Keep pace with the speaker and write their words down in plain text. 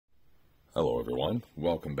Hello everyone,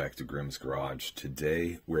 welcome back to Grimm's Garage.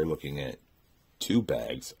 Today we're looking at 2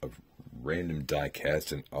 bags of random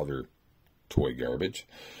die-cast and other toy garbage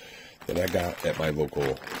that I got at my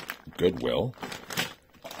local Goodwill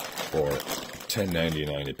for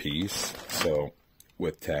 $10.99 a piece. So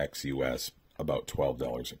with tax US, about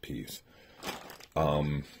 $12 a piece.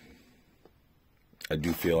 I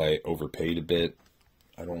do feel I overpaid a bit.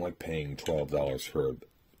 I don't like paying $12 for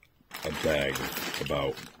a bag of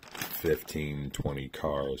about 15, 20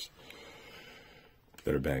 cars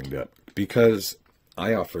that are banged up, because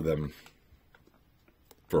I offer them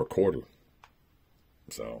for a quarter.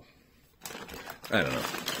 So, I don't know.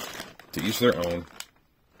 To each their own.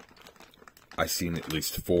 I've seen at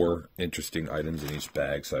least 4 interesting items in each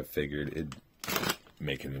bag, so I figured it'd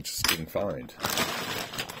make an interesting find.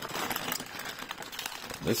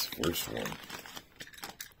 This first one.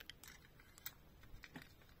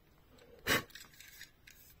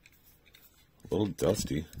 A little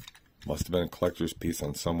dusty. Must have been a collector's piece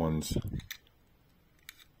on someone's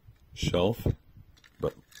shelf.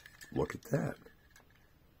 But look at that.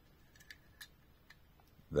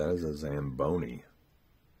 That is a Zamboni.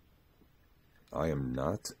 I am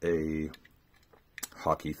not a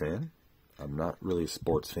hockey fan. I'm not really a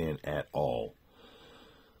sports fan at all.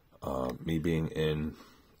 Me being in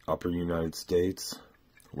upper United States,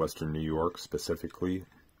 Western New York specifically,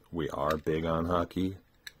 we are big on hockey.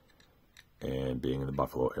 And being in the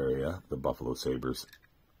Buffalo area, the Buffalo Sabres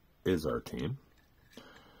is our team.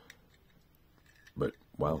 But,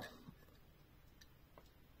 wow.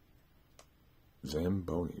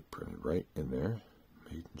 Zamboni printed right in there.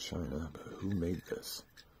 Made in China. But who made this?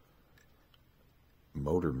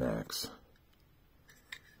 Motor Max.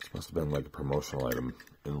 This must have been like a promotional item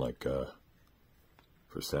in like,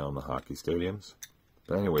 for sale in the hockey stadiums.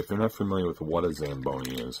 But anyway, if you're not familiar with what a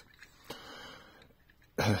Zamboni is,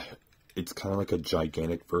 it's kind of like a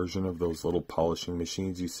gigantic version of those little polishing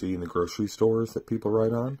machines you see in the grocery stores that people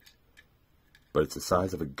ride on. But it's the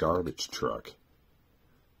size of a garbage truck.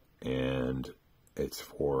 And it's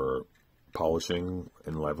for polishing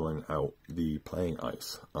and leveling out the playing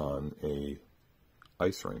ice on a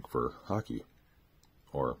ice rink for hockey.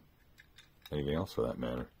 Or anything else for that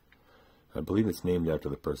matter. I believe it's named after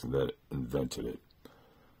the person that invented it.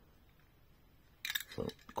 So,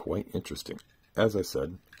 quite interesting. As I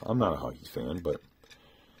said, I'm not a hockey fan, but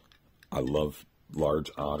I love large,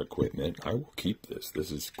 odd equipment. I will keep this. This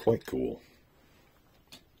is quite cool.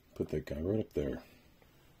 Put that guy right up there.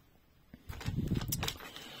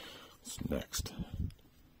 What's next?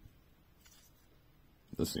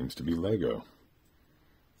 This seems to be Lego.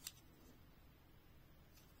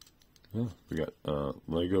 Yeah, we got a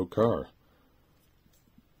Lego car.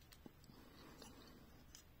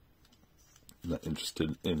 I'm not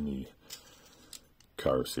interested in the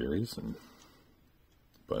car series,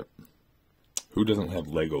 but who doesn't have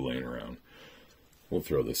Lego laying around? We'll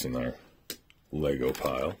throw this in our Lego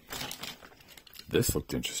pile. This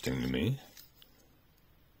looked interesting to me.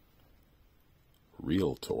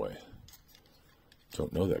 Real Toy.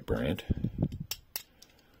 Don't know that brand.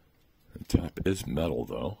 The top is metal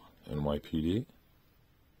though. NYPD.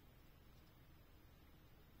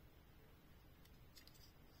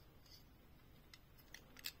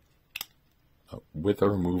 With a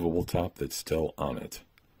removable top that's still on it.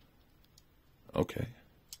 Okay.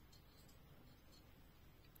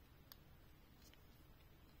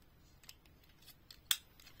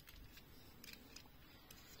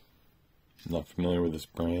 I'm not familiar with this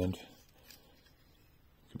brand.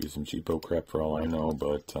 Could be some cheapo crap for all I know,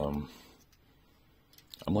 but I'm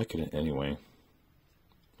liking it anyway.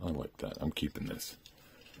 I like that. I'm keeping this.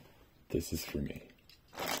 This is for me.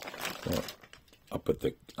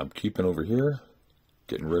 I'm keeping over here,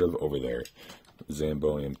 getting rid of over there.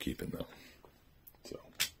 Zamboni I'm keeping though. So,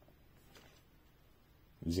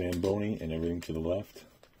 Zamboni and everything to the left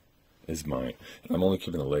is mine. And I'm only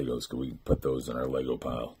keeping the Legos because we can put those in our Lego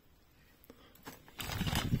pile.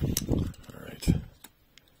 Alright.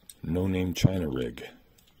 No Name China rig.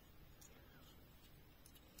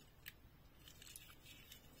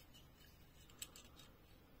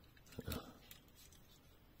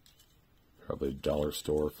 Probably a dollar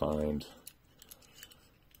store find.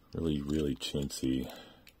 Really, really chintzy.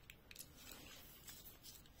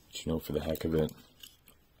 But you know, for the heck of it,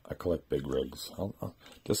 I collect big rigs.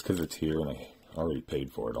 Just because it's here and I already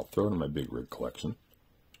paid for it, I'll throw it in my big rig collection.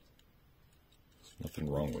 There's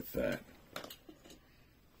nothing wrong with that.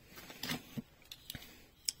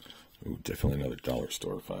 Ooh, definitely another dollar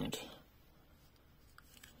store find.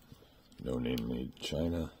 No Name made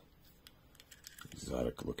China.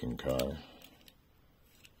 Exotic looking car.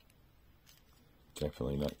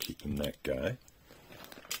 Definitely not keeping that guy.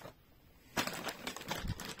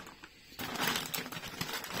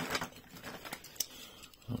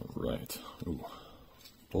 Alright. Ooh.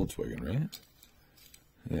 Volkswagen, right?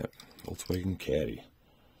 Yeah, Volkswagen Caddy.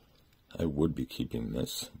 I would be keeping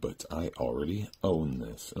this, but I already own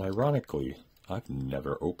this. And ironically, I've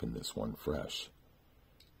never opened this one fresh.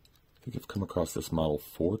 I think I've come across this model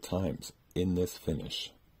 4 times in this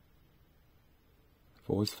finish.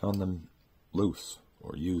 I've always found them loose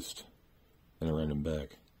or used in a random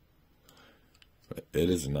bag. But it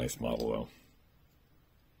is a nice model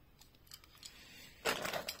though.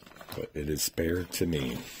 But it is spare to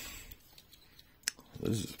me.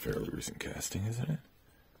 This is a fairly recent casting, isn't it?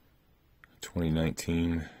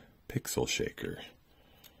 2019 Pixel Shaker.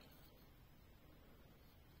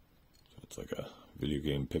 So it's like a video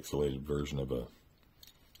game pixelated version of a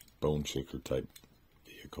bone shaker type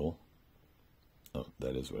vehicle. Oh,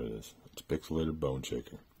 that is what it is. It's pixelated bone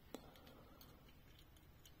shaker.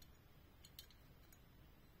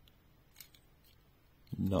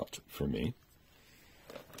 Not for me.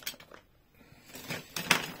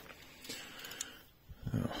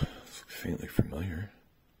 Oh, this looks faintly familiar.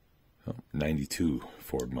 Oh, 92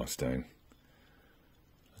 Ford Mustang.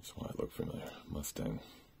 That's why I look familiar. Mustang.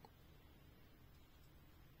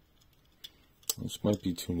 This might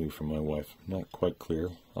be too new for my wife. Not quite clear.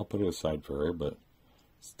 I'll put it aside for her, but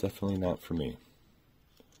it's definitely not for me.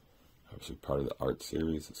 Obviously part of the art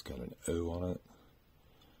series. It's got an O on it.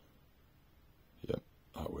 Yep,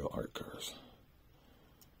 Hot Wheel art cars.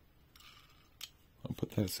 I'll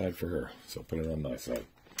put that aside for her, so I'll put it on my side.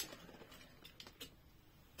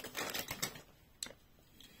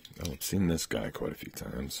 Oh, I've seen this guy quite a few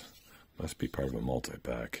times. Must be part of a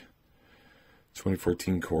multi-pack.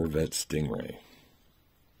 2014 Corvette Stingray.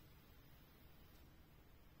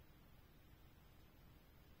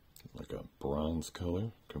 Like a bronze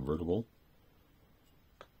color, convertible.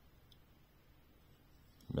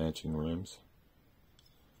 Matching rims.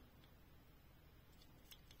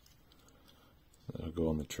 That'll go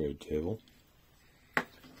on the trade table.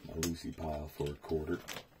 My Lucy pile for $1/4.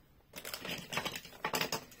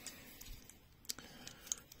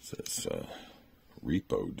 Says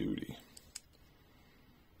repo duty.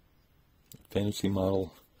 Fantasy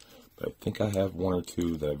model, but I think I have 1 or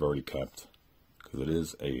 2 that I've already kept because it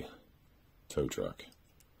is a tow truck.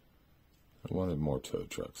 I wanted more tow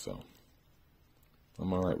trucks, so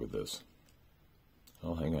I'm alright with this.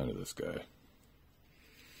 I'll hang on to this guy.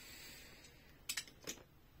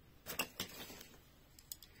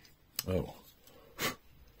 Oh.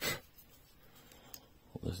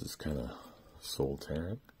 Well, this is kind of soul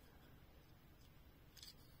tearing.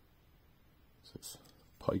 This is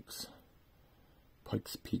Pikes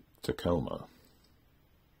Peak Tacoma.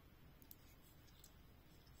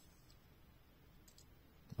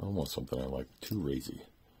 Almost something I like. Too racy.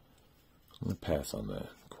 I'm going to pass on that.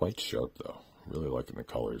 Quite sharp though. Really liking the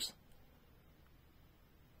colors.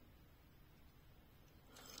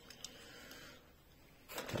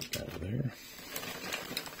 Put that there.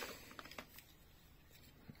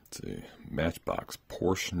 Let's see. Matchbox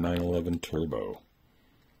Porsche 911 Turbo.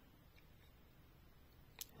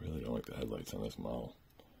 Really don't like the headlights on this model.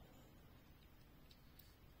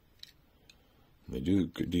 They do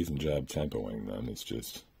a decent job tempoing them. It's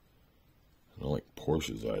just I don't like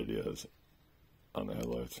Porsche's ideas on the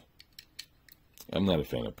headlights. I'm not a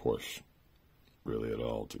fan of Porsche really at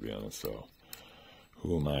all, to be honest, so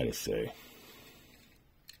who am I to say?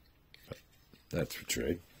 But that's for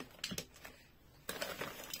trade.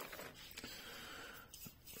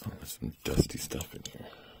 Oh, there's some dusty stuff in here.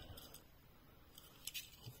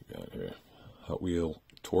 What we got here? Hot Wheel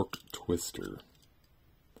Torque Twister.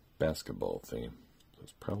 Basketball theme. So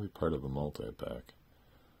it's probably part of a multi-pack.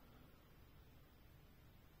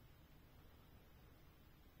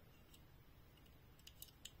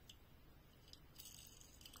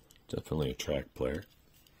 Definitely a track player.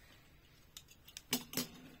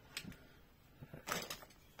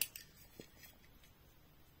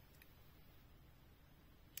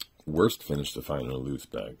 Worst finish to find in a loose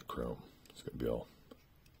bag, chrome. It's going to be all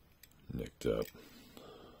nicked up.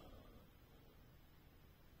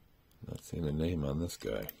 Not seeing a name on this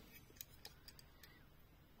guy.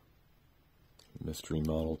 Mystery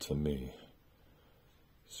model to me.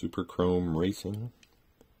 Super Chrome Racing.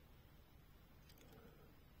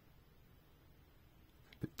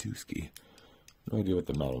 Batuski. No idea what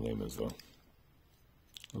the model name is though.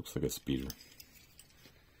 Looks like a speeder.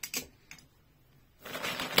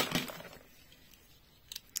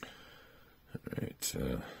 Alright,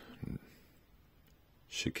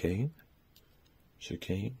 Chicane?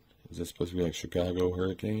 Chicane? Is this supposed to be like Chicago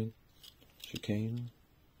Hurricane? chicane.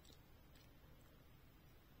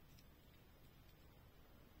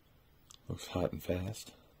 Looks hot and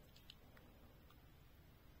fast.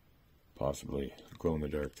 Possibly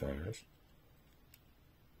glow-in-the-dark tires.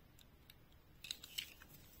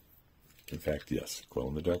 In fact, yes,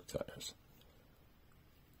 glow-in-the-dark tires.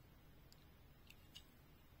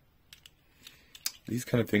 These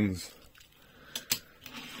kind of things,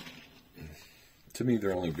 to me,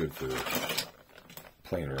 they're only good for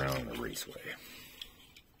playing around in a raceway.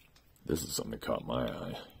 This is something that caught my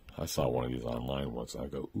eye. I saw one of these online once, and I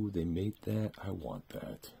go, ooh, they made that? I want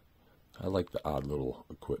that. I like the odd little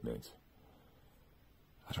equipment.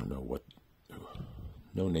 I don't know what,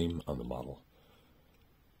 no name on the model.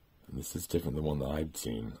 And this is different than one that I'd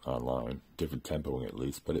seen online. Different tempoing at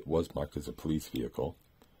least, but it was marked as a police vehicle.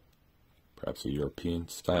 Perhaps a European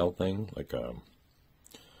style thing, like a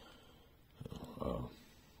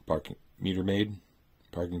parking meter maid,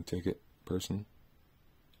 parking ticket person.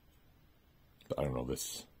 But I don't know,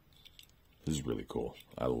 this is really cool.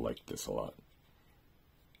 I like this a lot.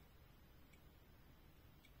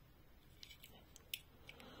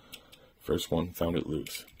 First one, found it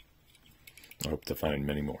loose. I hope to find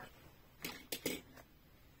many more.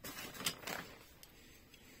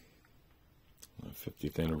 The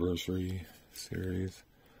 50th anniversary series.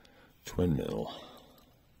 Twin mill.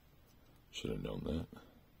 Should have known that.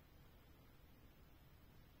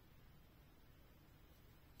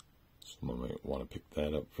 Someone might want to pick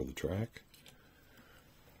that up for the track.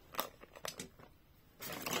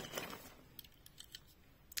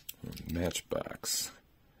 Matchbox.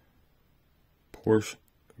 Porsche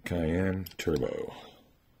Cayenne Turbo.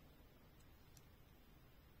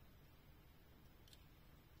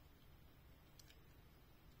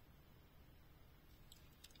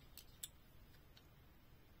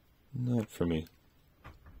 Not for me.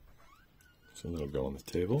 So that'll go on the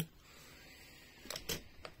table.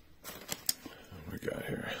 What we got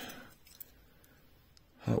here?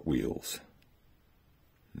 Hot Wheels.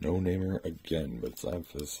 No namer again, but it's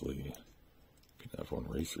obviously an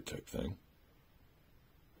F1 racer type thing.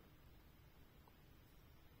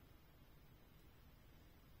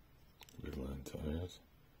 Ridgeline tires.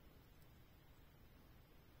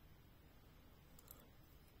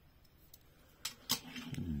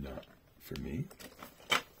 Not for me.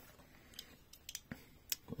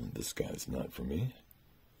 Well, this guy's not for me.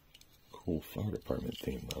 Cool fire department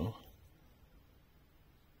theme though.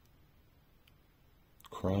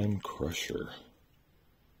 Crime Crusher.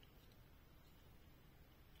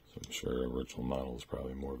 So I'm sure original model is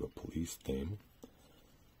probably more of a police theme.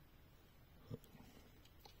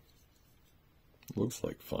 Looks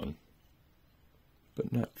like fun,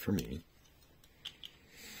 but not for me.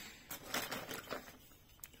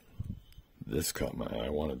 This caught my eye. I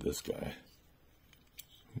wanted this guy.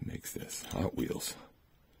 Who makes this? Hot Wheels.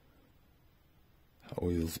 Hot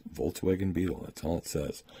Wheels Volkswagen Beetle. That's all it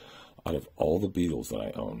says. Out of all the Beetles that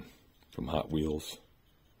I own, from Hot Wheels,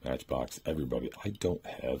 Matchbox, everybody, I don't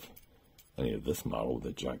have any of this model with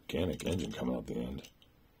a gigantic engine coming out the end.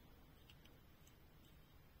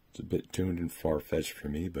 It's a bit tuned and far-fetched for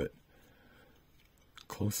me, but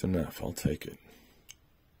close enough. I'll take it.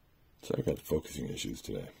 So I got focusing issues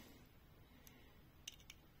today.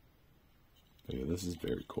 But yeah, this is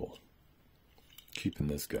very cool. Keeping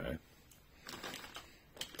this guy.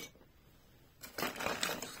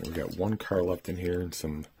 So we got one car left in here and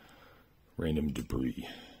some random debris.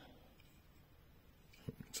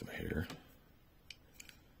 Some hair.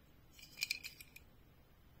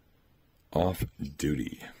 Off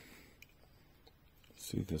duty.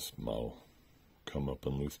 See this model come up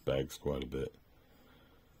in loose bags quite a bit.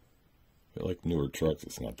 I feel like newer trucks,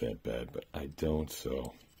 it's not that bad, but I don't,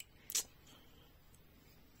 so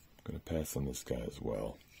I'm going to pass on this guy as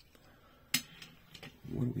well.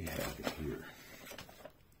 What do we have here?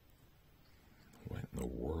 What in the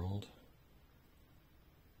world?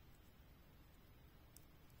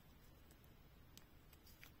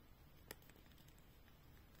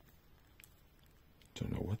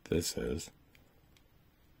 Don't know what this is.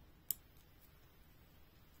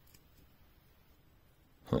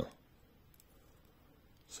 Huh.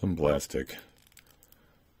 Some plastic,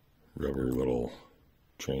 rubber little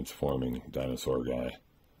transforming dinosaur guy.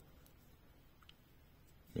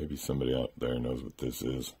 Maybe somebody out there knows what this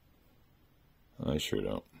is. I sure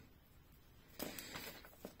don't.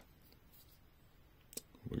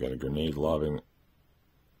 We got a grenade lobbing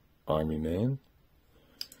army man.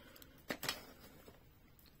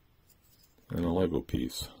 And a Lego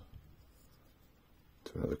piece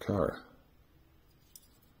to another car.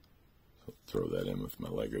 So throw that in with my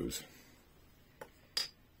Legos.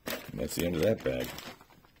 And that's the end of that bag.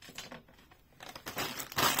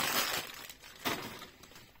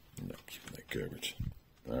 garbage.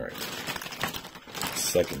 Alright.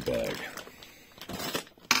 Second bag.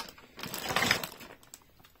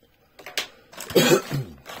 I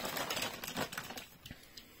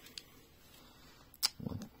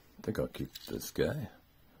think I'll keep this guy.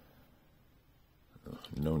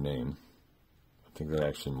 No name. I think that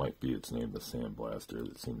actually might be its name, the Sandblaster.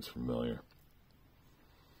 That seems familiar.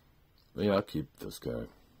 But yeah, I'll keep this guy.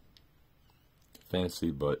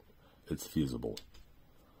 Fancy, but it's feasible.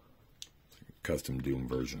 It's like a custom Doom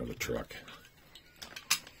version of a truck.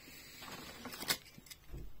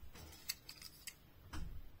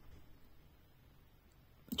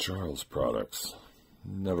 Charles Products.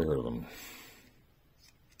 Never heard of them.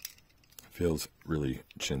 Feels really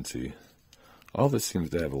chintzy. All this seems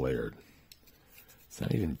to have layered. It's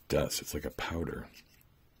not even dust, it's like a powder.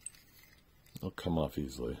 It'll come off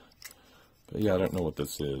easily. But yeah, I don't know what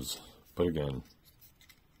this is. But again,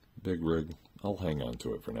 big rig. I'll hang on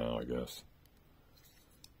to it for now, I guess.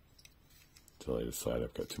 Until I decide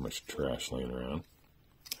I've got too much trash laying around.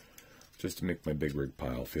 Just to make my big rig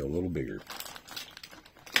pile feel a little bigger.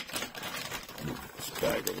 Move this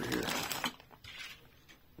bag over here.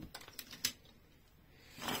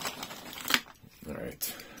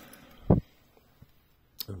 Alright.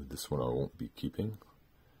 Oh, this one I won't be keeping.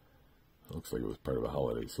 Looks like it was part of a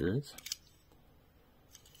holiday series.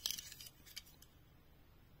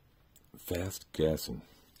 Fast gassing.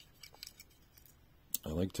 I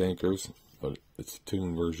like tankers, but it's a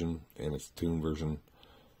tuned version, and it's a tuned version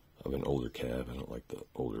of an older cab. I don't like the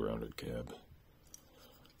older rounded cab.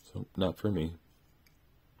 So, not for me.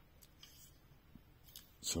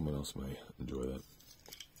 Someone else may enjoy that.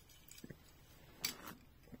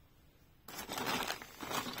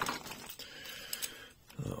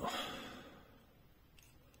 Oh.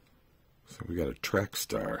 So we got a track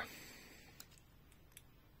star.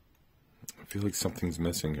 I feel like something's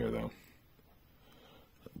missing here, though.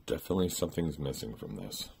 Definitely something's missing from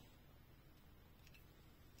this.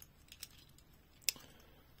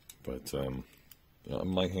 But, I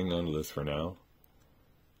might hang on to this for now.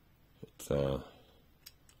 It's,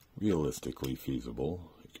 realistically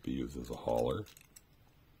feasible. It could be used as a hauler.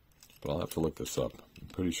 But I'll have to look this up. I'm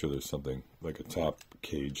pretty sure there's something like a top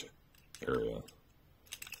cage area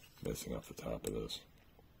missing off the top of this.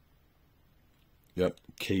 Yep,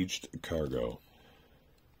 caged cargo.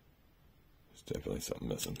 There's definitely something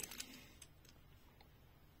missing.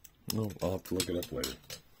 No, I'll have to look it up later.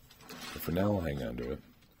 But for now, I'll hang on to it.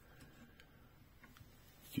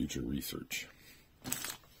 Future research. Oh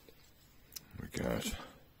my gosh.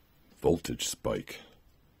 Voltage spike.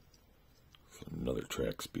 Another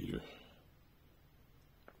track speeder.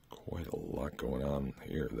 Quite a lot going on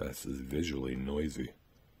here. This is visually noisy.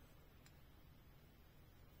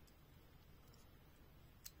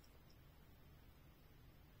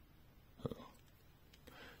 Oh.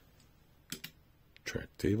 Track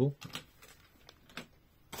table.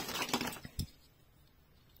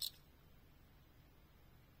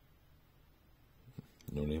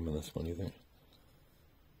 No name on this one either.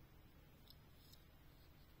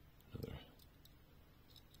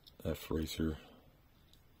 F-Racer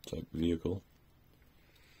type vehicle.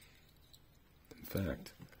 In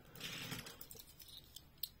fact,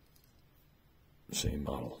 same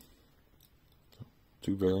model.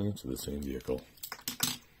 Two variants of the same vehicle.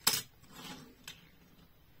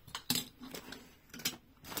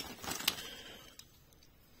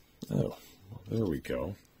 Oh, well, there we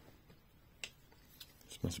go.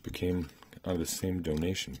 This must have became out of the same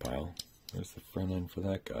donation pile. There's the front end for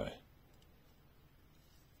that guy.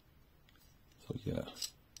 So yeah,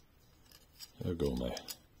 there go my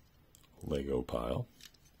Lego pile.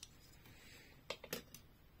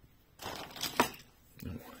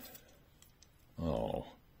 Oh,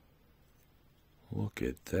 look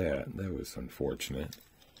at that. That was unfortunate.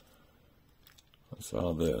 I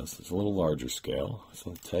saw this. It's a little larger scale. I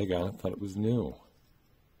saw the tag on it, thought it was new.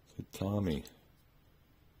 It said Tommy.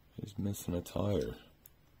 He's missing a tire.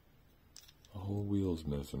 The whole wheel's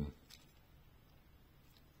missing.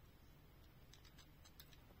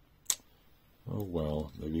 Oh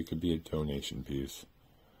well, maybe it could be a donation piece.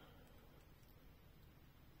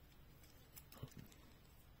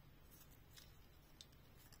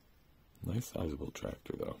 Nice sizable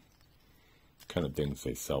tractor though. Kind of things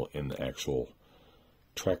they sell in the actual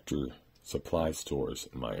tractor supply stores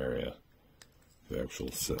in my area. They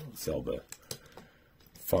actually sell the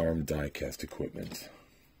farm die-cast equipment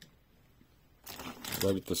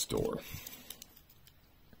right at the store.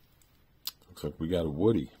 Looks like we got a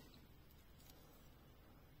Woody.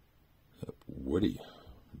 Woody,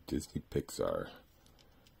 Disney Pixar.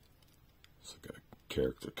 It's like a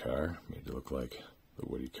character car made to look like the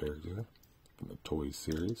Woody character. from the Toys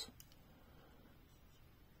series.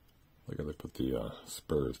 Look how they put the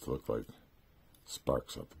spurs to look like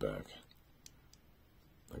sparks off the back.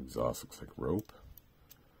 The exhaust looks like rope.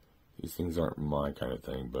 These things aren't my kind of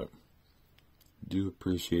thing, but do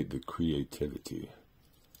appreciate the creativity.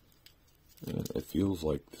 And it feels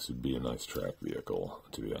like this would be a nice track vehicle,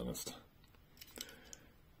 to be honest.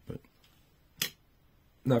 But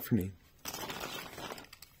not for me.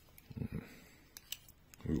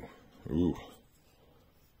 Ooh, ooh.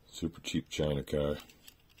 Super cheap China car.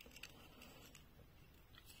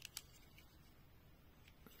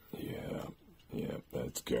 Yeah,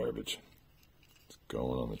 that's garbage. It's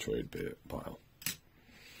going on the trade pile.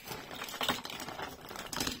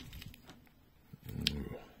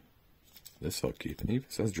 Ooh. This I'll keep. It even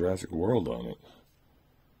says Jurassic World on it.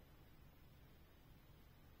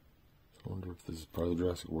 I wonder if this is part of the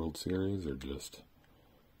Jurassic World series or just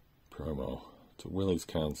promo. It's a Willys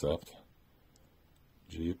concept.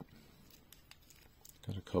 Jeep.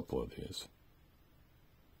 Got a couple of these.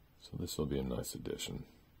 So this will be a nice addition.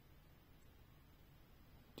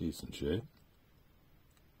 Decent shape.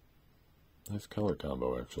 Nice color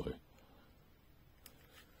combo, actually.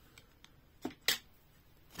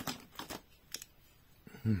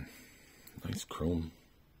 Nice chrome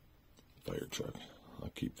fire truck. I'll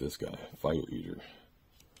keep this guy. Fire eater.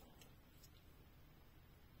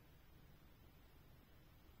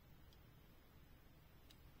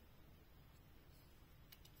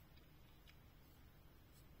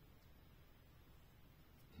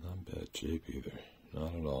 Not bad shape either.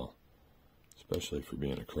 Not at all. Especially for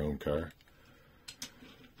being a chrome car.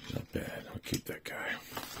 Not bad. I'll keep that guy.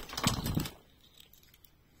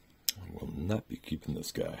 I will not be keeping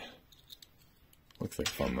this guy. Looks like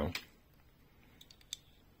fun though.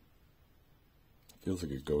 Feels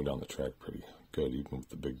like it go down the track pretty good even with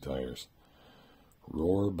the big tires.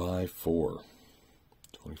 Roar by 4.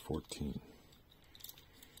 2014.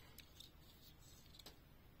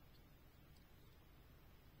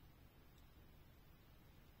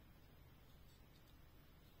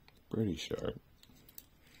 Pretty sharp.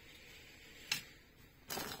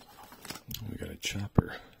 We got a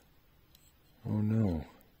chopper. Oh no.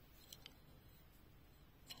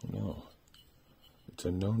 Oh no. It's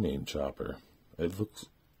a no-name chopper. It looks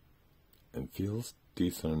and feels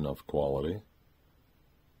decent enough quality,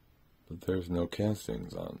 but there's no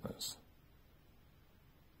castings on this.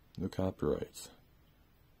 No copyrights.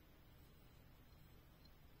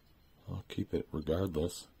 I'll keep it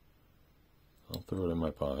regardless. I'll throw it in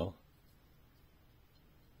my pile.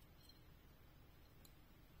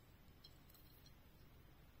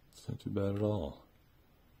 It's not too bad at all.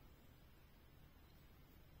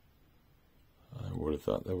 I would have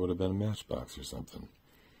thought that would have been a Matchbox or something.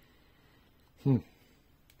 Well,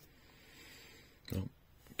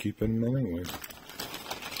 keep it in mind anyway.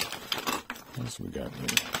 What else we got here?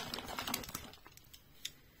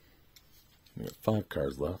 We got 5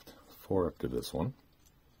 cars left. 4 up to this one.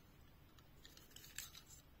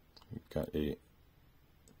 We've got a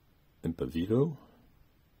Impavito.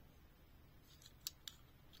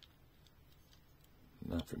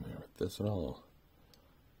 Not familiar with this at all.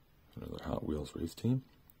 Another Hot Wheels race team.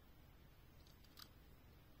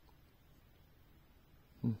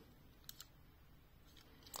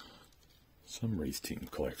 Some race team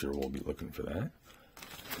collector will be looking for that.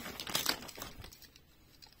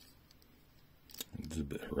 This is a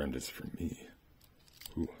bit horrendous for me.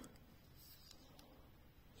 Ooh.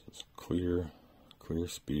 This is clear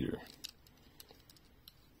speeder.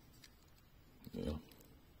 Yeah.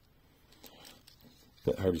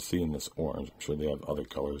 Bit hard to see in this orange. I'm sure they have other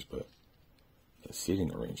colors, but the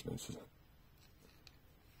seating arrangements.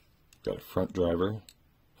 Got a front driver,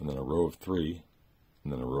 and then a row of 3,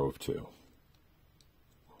 and then a row of 2.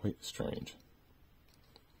 Quite strange.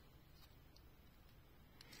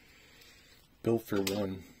 Built for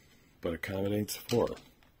 1, but accommodates 4.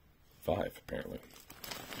 5, apparently.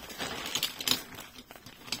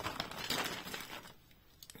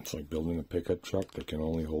 It's like building a pickup truck that can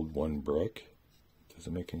only hold 1 brick.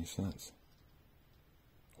 Doesn't make any sense.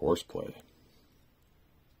 Horseplay.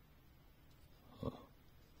 Huh.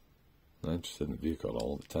 Not interested in the vehicle at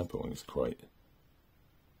all. The tempoing is quite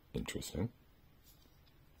interesting.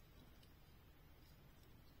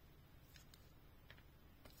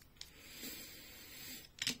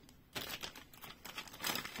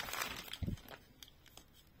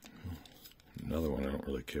 Another one I don't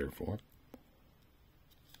really care for.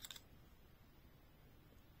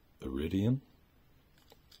 Iridium.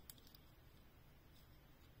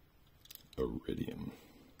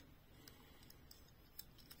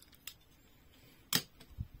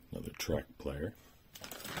 Another track player.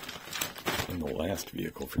 And the last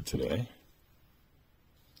vehicle for today,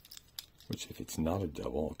 which if it's not a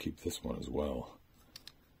double, I'll keep this one as well.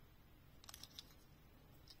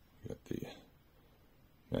 We got the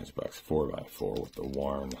Matchbox 4x4 with the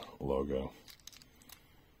Warren logo.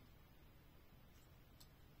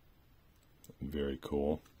 Very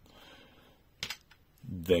cool.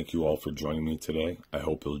 Thank you all for joining me today. I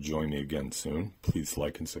hope you'll join me again soon. Please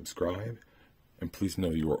like and subscribe. And please know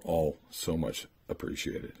you are all so much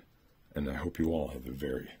appreciated. And I hope you all have a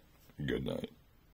very good night.